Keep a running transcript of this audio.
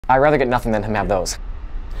I'd rather get nothing than him have those.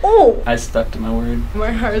 Oh! I stuck to my word.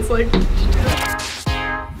 My heart's like...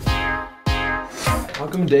 How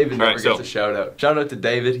come David never gets a shout out? Shout out to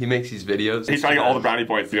David, he makes these videos. He's trying to get all the brownie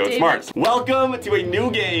points to go smart. Welcome to a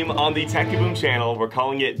new game on the TechKaboom channel. We're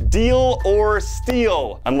calling it Deal or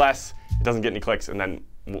Steal. Unless it doesn't get any clicks, and then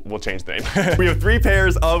we'll change the name. We have 3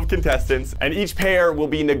 pairs of contestants, and each pair will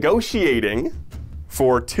be negotiating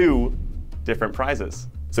for 2 different prizes.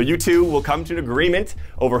 So you 2 will come to an agreement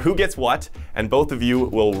over who gets what, and both of you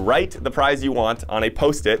will write the prize you want on a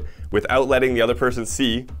post-it without letting the other person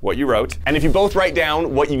see what you wrote. And if you both write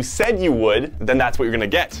down what you said you would, then that's what you're gonna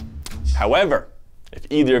get. However, if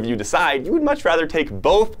either of you decide you would much rather take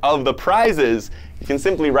both of the prizes, you can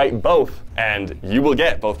simply write both, and you will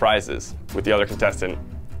get both prizes, with the other contestant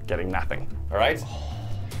getting nothing. All right?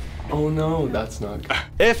 Oh no, that's not good.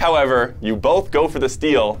 If, however, you both go for the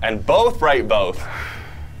steal and both write both,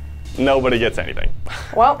 nobody gets anything.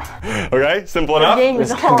 Well. Okay, simple enough? The game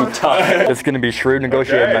is on. It's gonna be shrewd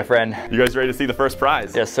negotiating, my friend. You guys ready to see the first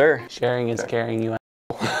prize? Yes, sir. Sharing is caring, you.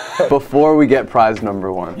 Before we get prize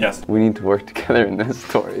number 1, yes, we need to work together in this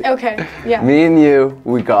story. Okay, yeah. Me and you,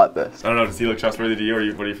 we got this. I don't know, does he look trustworthy to you, or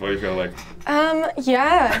what do you feel like?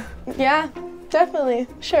 Yeah, definitely,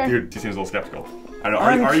 sure. Dude, he seems a little skeptical. I don't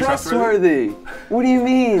know, are you trustworthy? What do you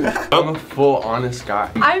mean? I'm a full honest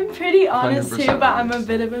guy. I'm pretty honest too, but I'm a honest.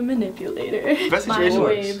 bit of a manipulator. Best situation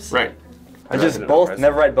waves. Right. I just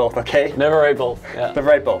never write both, okay? Never write both. Yeah. Never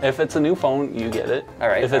write both. If it's a new phone, you get it. All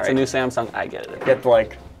right. If it's a new Samsung, I get it. You have to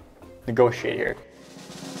like negotiate here.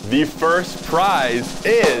 The first prize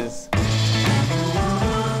is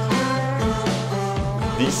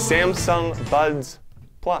the Samsung Buds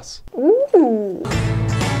Plus. Ooh.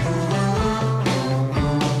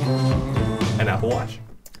 An Apple Watch.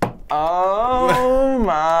 Oh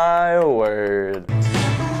my word.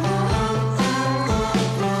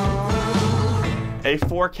 A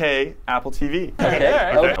 4K Apple TV.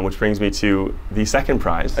 Okay. And which brings me to the second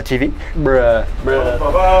prize. A TV? Bruh.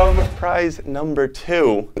 Prize number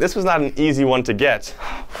 2. This was not an easy one to get.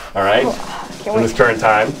 All right. In this current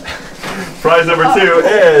time. Prize number 2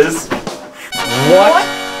 is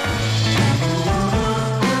what?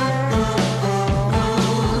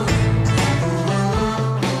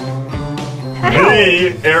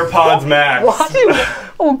 The AirPods Max. What?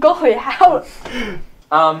 Oh golly, how?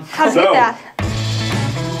 How did that?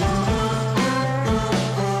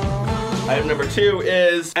 Item number 2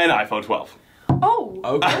 is an iPhone 12. Oh.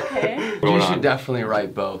 Okay. You should definitely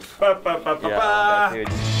write both. A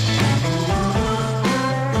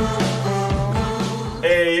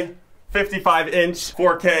 55-inch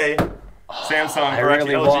 4K Samsung or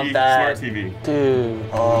really LG want that. Smart TV. Dude.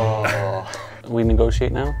 Oh. We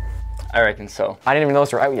negotiate now? I reckon so. I didn't even know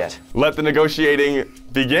those were out yet. Let the negotiating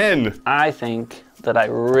begin. I think that I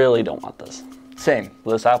really don't want this. Same.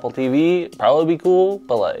 This Apple TV probably be cool,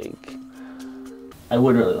 but like, I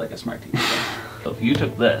would really like a smart TV. So if you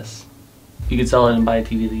took this, you could sell it and buy a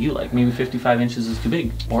TV that you like. Maybe 55 inches is too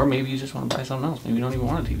big, or maybe you just want to buy something else. Maybe you don't even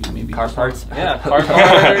want a TV. Maybe Car parts. Yeah, car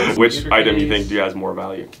parts. Which item do you think has more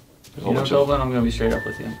value? You know, Dolan, I'm going to be straight up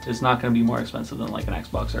with you. It's not going to be more expensive than like an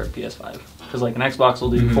Xbox or a PS5. Because like an Xbox will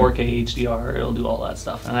do 4K HDR, it'll do all that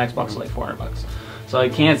stuff. And an Xbox is like $400. So I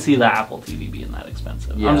can't see the Apple TV being that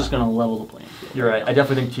expensive. Yeah. I'm just going to level the playing field. You're right. I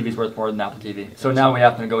definitely think TV's worth more than Apple TV. So now we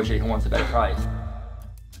have to negotiate who wants a better price.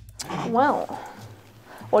 Well,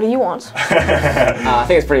 what do you want? I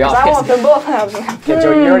think it's pretty I obvious. want them both have them. Okay,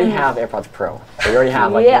 Joe, you already have AirPods Pro. So you already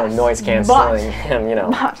have like noise canceling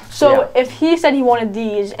and So if he said he wanted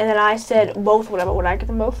these and then I said both, whatever, would I get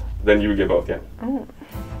them both? Then you would get both, yeah.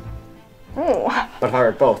 But if I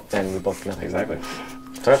were both, then we both get nothing. Exactly.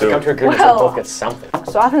 So I have to come to an agreement so we both get something.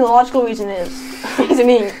 So I think the logical reason is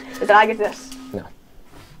that I get this. No.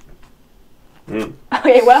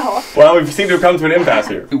 Okay, well. Well, we seem to have come to an impasse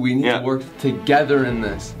here. We need to work together in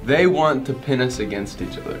this. They want to pin us against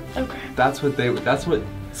each other. Okay. That's what David Flies.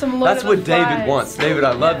 wants. David,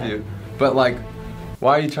 I love you. But like,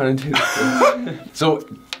 why are you trying to do this? So,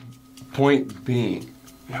 point being,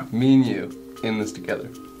 me and you in this together.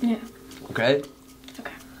 Yeah. Okay?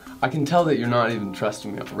 Okay. I can tell that you're not even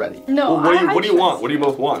trusting me already. No, well, what do you want? What do you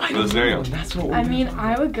both want for the scenario? That's what I mean,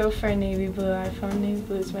 I would go for a navy blue iPhone. Navy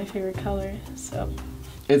blue is my favorite color, so.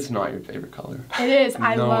 It's not your favorite color. It is.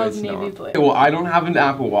 I No, love it's navy not. blue. Well, I don't have an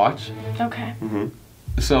Apple Watch. Okay.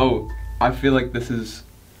 So, I feel like this is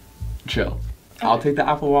chill. Okay. I'll take the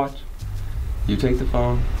Apple Watch. You take the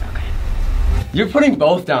phone. Okay. You're putting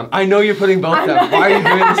both down. I know you're putting both down. Why are you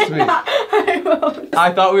doing this to me? I won't.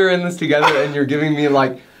 I thought we were in this together and you're giving me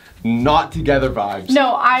like not together vibes.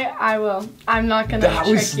 No, I will. I'm not gonna That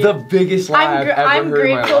trick was you. the biggest lie I've ever I'm heard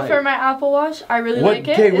in my grateful life. for my Apple Watch. I really What? like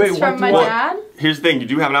it. Okay, wait, it's from my what? dad. Here's the thing, you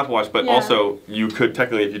do have an Apple Watch, but Yeah. also you could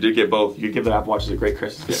technically, if you did get both, you could give the Apple Watch as a great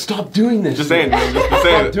Christmas gift. Stop doing this. Just saying, just Stop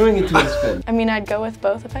saying. doing it to us, Finn. I mean, I'd go with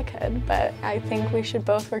both if I could, but I think we should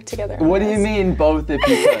both work together. on What do you this. mean both if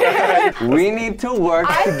you could? We need to work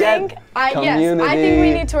I to think get I community. think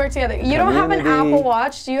we need to work together. You don't have an Community. Apple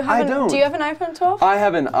Watch. Do you have I an don't. Do you have an iPhone 12? I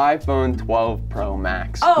have an iPhone 12 Pro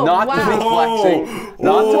Max. Oh, not to be wow. flexing.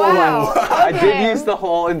 Not to Wow, flex. I did okay. use the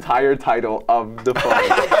whole entire title of the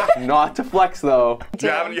phone. Not to flex though. You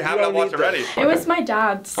have an Apple Watch already. It was my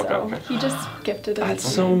dad's, so Okay. he just gifted it. That's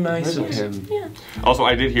so nice of him. Also,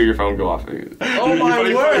 I did hear your phone go off. Oh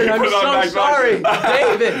my word, I'm so sorry.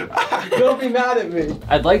 David, don't be mad at me.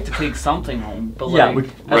 I'd like to take something home, but Yeah, like we-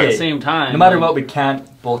 at right. the same time, No matter like, what, we can't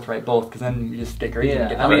both write both, because then you just get crazy. and Yeah,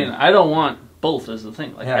 get I mean, tired. I don't want both is the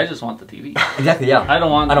thing. Like, Yeah. I just want the TV. Exactly, yeah. I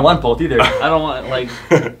don't want. I don't want both either. I don't want like,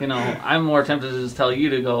 you know, I'm more tempted to just tell you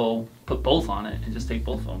to go put both on it and just take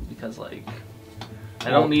both of them because like, I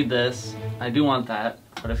don't need this. I do want that,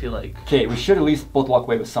 but I feel like Okay, we should at least both walk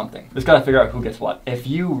away with something. Just gotta figure out who gets what. If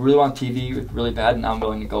you really want TV really bad, then I'm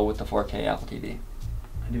willing to go with the 4K Apple TV.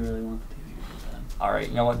 I do really want the TV. But Alright,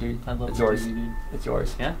 you know what, dude? I love It's the yours. TV, dude. It's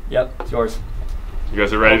yours. Yeah? Yep, it's yours. You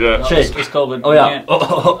guys are ready to... No, Shake. It's COVID. Oh We yeah. can't-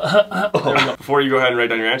 Oh, There we go. Before you go ahead and write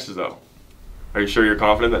down your answers, though, are you sure you're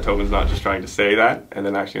confident that Tobin's not just trying to say that and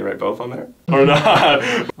then actually write both on there? Or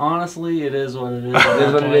not? Honestly, it is what it is. It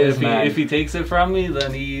is what it is, if man. If he takes it from me,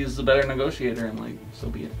 then he's the better negotiator, and like, so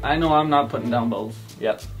be it. I know I'm not putting down both.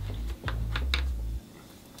 Yep.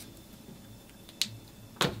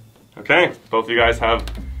 Okay, both of you guys have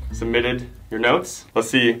submitted your notes. Let's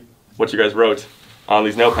see what you guys wrote on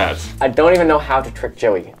these notepads. I don't even know how to trick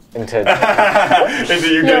Joey into.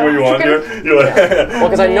 Into you getting what you want here? You're like, Well,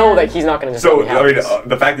 because I know that he's not going to just. so, let me have I mean, this.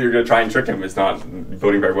 the fact that you're going to try and trick him is not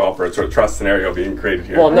boding very well for a sort of trust scenario being created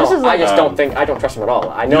here. Well, no, This is I just um, don't think I don't trust him at all.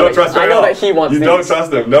 I you know. don't That, trust him I at know all. that he wants. You these. don't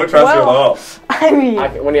trust him. Don't trust him at all. I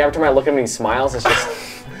mean, When every time I look at him and he smiles, it's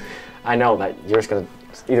just. I know that you're just going to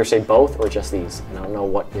either say both or just these, and I don't know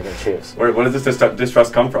what you're going to choose. Where does this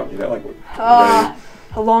distrust come from? You know, like.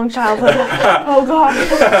 a long childhood. Oh god.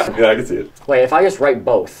 Yeah, I can see it. Wait, if I just write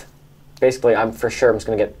both, basically, I'm for sure I'm just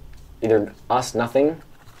going to get either us nothing,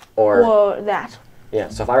 or Or that. yeah.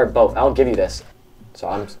 So if I write both, I'll give you this. So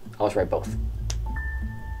I'll just write both.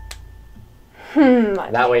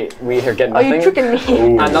 That way we either get Are nothing. you tricking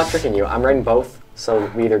me? Ooh. I'm not tricking you. I'm writing both, so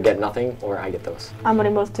we either get nothing or I get those. I'm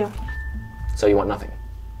winning both too. So you want nothing?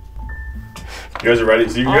 You guys are ready?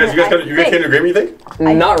 So you guys came to agree, you think?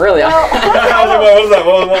 Not really. I was like,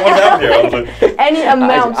 what is that? What's happening here? I was like, Any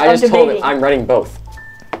amount I of just told debating. him I'm writing both.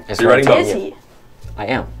 So you're writing both? Is he? I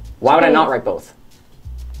am. Why would I not write both?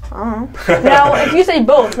 Now, if you say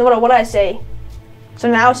both, no matter what I say, so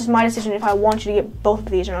now it's just my decision if I want you to get both of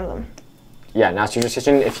these or none of them. Yeah, now it's your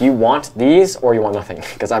decision if you want these or you want nothing,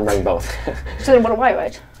 because I'm writing both. So then what do I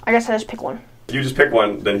write? I guess I just pick one. If you just pick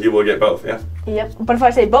one, then he will get both, yeah? Yep. But if I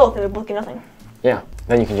say both, then we both get nothing. Yeah,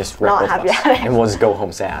 then you can just write Not both happy of us, at it. and we'll just go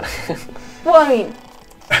home sad. Well, I mean,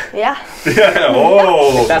 yeah. Yeah,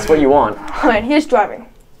 oh! That's what you want. Alright, he's driving.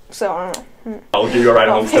 So, I don't know. I'll give you a ride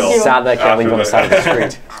home thank still. you. Sad that I can't leave you on the side of the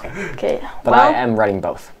street. Okay. But well, I am writing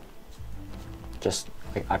both. Just,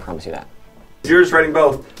 I promise you that. If you're just writing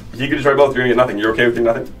both, he could just write both, you're gonna get nothing. You're okay with getting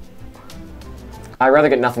nothing? I'd rather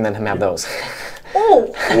get nothing than him have those.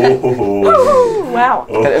 oh, Oh. wow.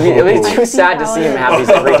 It'd be too sad to how see it him have these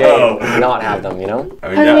every day and not have them, you know? I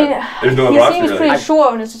mean, I yeah, mean, there's no he other seems option, pretty really.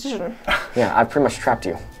 sure on his decision. Yeah, I've pretty much trapped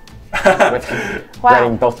you. With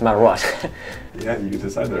writing both no matter what. Yeah, you can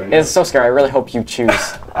decide that right It's so scary. I really hope you choose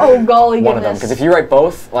Oh, golly one of them. goodness. Because if you write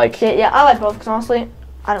both, like, Yeah, I like both, because honestly,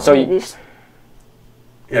 I don't So need you- these.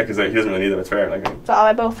 Yeah, because he doesn't really need them, it's fair. Like, So I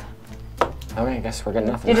like both. okay, I guess we're getting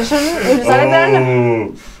nothing. Your decision? You decided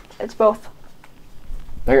then? oh. It's both.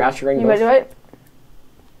 No, you're actually writing You both? ready to do it?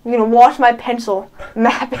 You're gonna wash my pencil,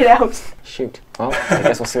 map it out. Shoot. Well, I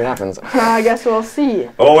guess we'll see what happens. I guess we'll see.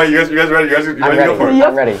 Oh, wait, you guys ready? You ready I'm to ready. go for it? Yep.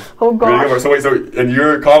 I'm ready. Oh You ready to go for it? gosh. So wait, and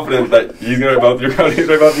you're confident that he's gonna write both? You're confident he's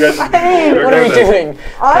gonna write both? You guys? Hey, you're What are okay we with it? doing?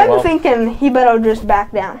 I'm well. thinking he better just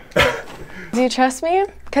back down. Do you trust me?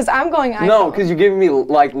 Because I'm going iPhone. No, because you're giving me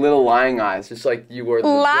like little lying eyes, just like you were.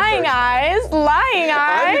 Lying eyes, lying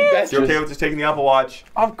eyes. You're okay with just taking the Apple Watch?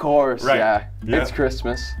 Of course, Right. yeah. Yeah. It's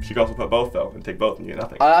Christmas. She could also put both though, and take both and you get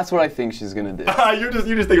nothing. That's what I think she's gonna do. you just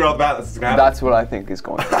think off the bat that's gonna happen. That's what I think is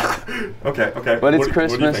going to happen. Okay. But What it's do you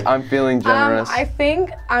Christmas. think? I'm feeling generous. I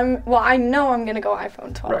think I know I'm gonna go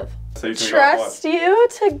iPhone 12. Right. So you're gonna go Apple Watch. Trust you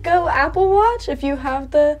to go Apple Watch if you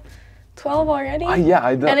have the 12 already? Yeah,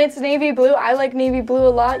 I don't. And it's navy blue. I like navy blue a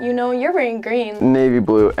lot. You know, you're wearing green. Navy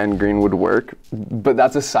blue and green would work, but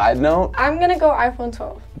that's a side note. I'm gonna go iPhone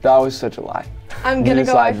 12. That was such a lie. I'm gonna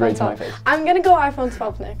go lied iPhone right to my 12. face. I'm gonna go iPhone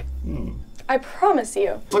 12, Nick. I promise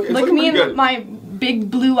you. Look at me and my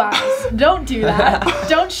big blue eyes. Don't do that.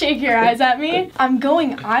 Don't shake your eyes at me. I'm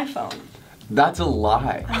going iPhone. That's a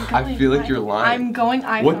lie. I feel like you're lying. I'm going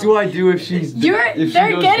iPhone. What do I do if she's? They're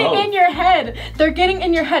getting in your head. They're getting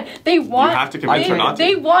in your head. They want. You have to convince her not to.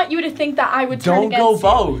 They want you to think that I would turn against Don't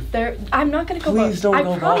go both. I'm not gonna go both. Please don't go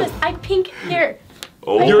both. I promise. I pink here.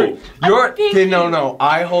 Oh. You're pinky. no.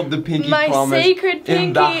 I hold the pinky My promise sacred pinky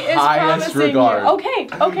in the is highest promising regard. you.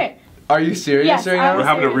 Okay. Are you serious Yes, right I'm now? We're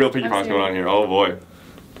having a real serious. pinky I'm promise going on serious. here. Oh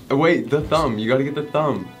boy. Wait, the thumb. You gotta get the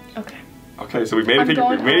thumb. Okay. Okay, so we've made a I'm pinky,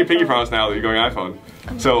 going we've made a pinky iPhone. promise now that you're going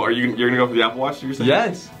iPhone. So you're gonna go for the Apple Watch? You're saying?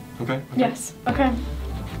 Yes. Okay. Yes. Okay.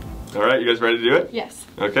 All right, you guys ready to do it? Yes.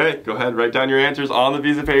 Okay, go ahead, write down your answers on the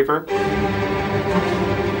piece of paper.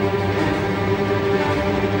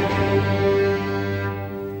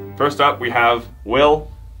 First up, we have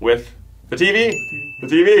Will with the TV. The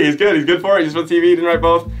TV, he's good for it. He's for the TV, he didn't write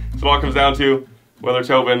both. So it all comes down to whether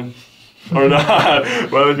Tobin or not,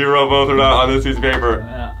 whether he wrote both or not on this piece of paper.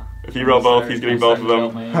 Yeah. If he wrote both, he's getting both of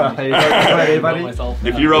them. If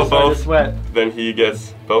If you wrote both, then he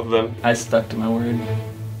gets both of them. I stuck to my word.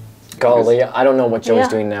 Golly, I don't know what Joey's Yeah.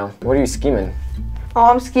 doing now. What are you scheming?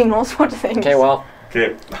 Oh, I'm scheming all sorts of things. Okay, well,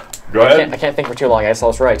 Okay, go ahead. I can't think for too long. I guess I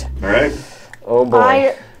was right. All right, Oh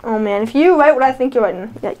boy. Oh man, if you write what I think you're writing,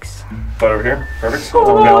 yikes. put it over here. Perfect. Oh,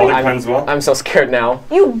 Got all the I'm- pens as well. I'm so scared now.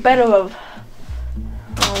 You better have.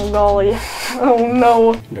 Oh golly. Oh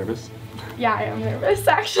no. Nervous? Yeah, I am nervous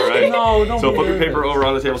actually. All right. No, don't So be flip your nervous. paper over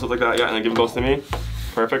on the table, stuff like that. Yeah, and then give them both to me.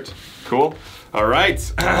 Perfect. Cool. All right.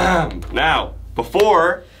 Now,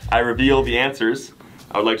 before I reveal the answers,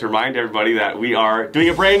 I would like to remind everybody that we are doing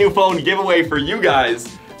a brand new phone giveaway for you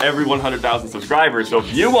guys every 100,000 subscribers. So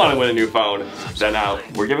if you want to win a new phone, then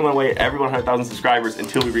we're giving one away every 100,000 subscribers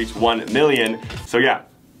until we reach 1 million. So yeah,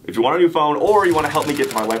 if you want a new phone or you want to help me get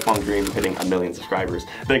to my lifelong dream of hitting 1 million subscribers,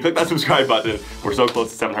 then click that subscribe button. We're so close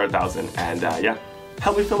to 700,000, and yeah,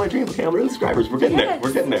 help me fill my dream. Okay, 1 million subscribers. We're getting there.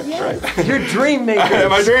 We're getting there. All right. Your dream maker.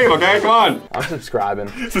 My dream. Okay, come on. I'm subscribing.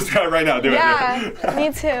 Subscribe right now. Do Yeah, it.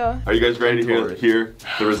 me too. Are you guys ready to hear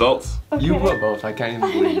the results? You put both. I can't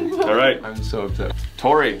even believe it. All right. I'm so upset.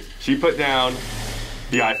 Tori, she put down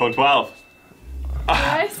the iPhone 12. What did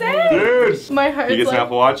I say? Dude. My heart's He gets an like,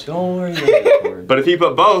 Apple Watch. Don't worry about it, Tori. But if he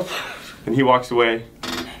put both, then he walks away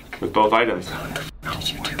with both items.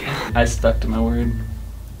 I stuck to my word.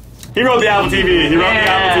 He wrote the Apple TV. He wrote the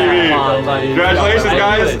Apple TV. Come on, buddy. Congratulations, I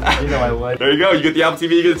guys. would. You know I would. There you go. You get the Apple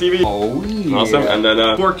TV, you get the TV. Oh yeah. Awesome. And then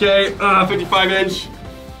 4K, 55-inch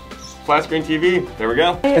flat screen TV. There we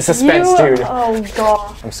go. The suspense, dude. Oh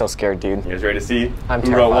god. I'm so scared, dude. You guys ready to see I'm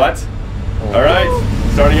who wrote terrified. what? All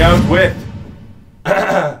right. Starting out with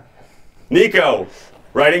Nico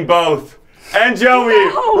writing both. And Joey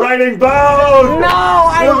writing both! No,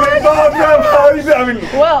 I Writing both! I mean,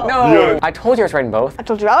 Well, yeah. I told you I was writing both. I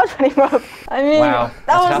told you I was writing both. I mean, Wow. that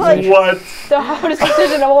That's was happening. like What? the hardest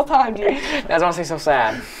decision of all time, dude. That's honestly so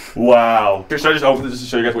sad. Wow. Should I just open this to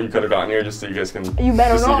show you guys what you could have gotten here, just so you guys can. You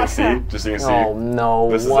better just so you not. can see. Just so you can see. Oh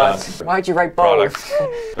no, This is what? us. Why'd you write both? Products.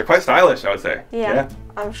 They're quite stylish, I would say. Yeah,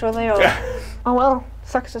 I'm sure they are. Oh well,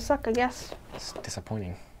 sucks to suck, I guess. It's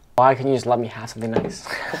disappointing. Why couldn't you just let me have something nice?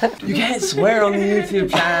 You can't swear on the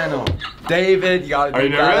YouTube channel. David, you gotta Are you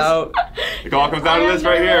take that nervous? out. It all comes down to this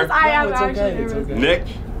right here. I am it's actually okay, it's nervous. okay. Nick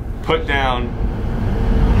put down.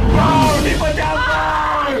 Oh, he put down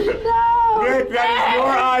phone! Nick,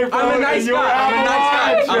 that is your iPhone. I'm a nice and your guy. I'm a Apple nice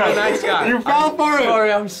guy. Watch. I'm a nice guy. You fell for it.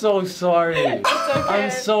 Sorry, I'm so sorry.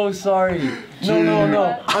 I'm so sorry.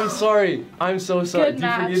 No. I'm sorry. I'm so sorry. Good Do you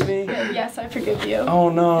match. forgive me? Good. Yes, I forgive you. Oh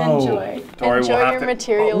no. Enjoy. Tori, Enjoy we'll have your to-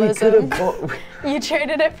 materialism. You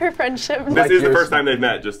traded it for friendship. This is the first time they've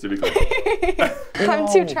met, just to be clear.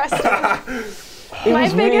 I'm too trusting. It My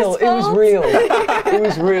was biggest real. It was fault. real. It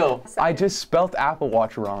was real. I just spelt Apple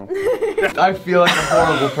Watch wrong. I feel like a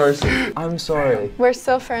horrible person. I'm sorry. We're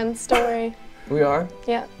still friends, don't worry. We are?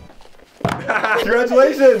 Yeah.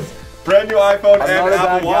 Congratulations! Brand new iPhone I'm and not a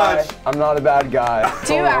bad Apple Watch. guy. I'm not a bad guy.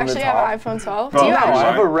 Do you Phone on the actually have top. an iPhone 12? Oh, Do you No, I actually?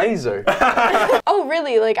 have a razor. Oh,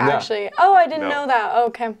 really? Like No. actually? Oh, I didn't No. know that. Oh,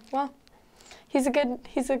 okay. Well, he's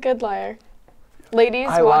a good liar. Ladies,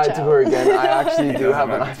 I watch lied to out. her again. I actually do have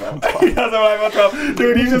an iPhone 12. He has an iPhone 12.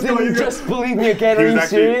 Dude, he's just going. Just believe me again. He Are was you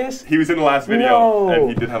actually, serious? he was in the last video, No. and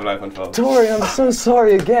he did have an iPhone 12. Tori, I'm so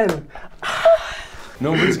sorry again.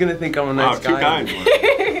 Nobody's gonna think I'm a Wow, nice too guy.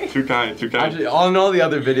 kind. Too kind, too kind. Actually, on all the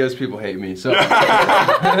other videos, people hate me, so.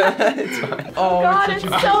 It's fine. Oh, God, it's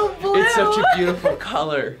so blue. It's such a beautiful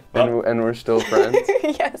color. And we're still friends?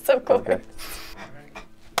 Yes, of course. Okay.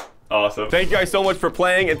 Awesome. Thank you guys so much for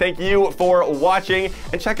playing, and thank you for watching.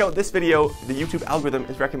 And check out this video the YouTube algorithm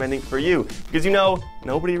is recommending for you, because you know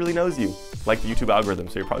nobody really knows you like the YouTube algorithm,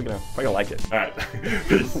 so you're probably gonna like it. All right.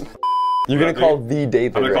 Peace. You're gonna call the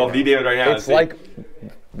David. I'm gonna call the David right now. It's like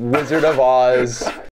Wizard of Oz.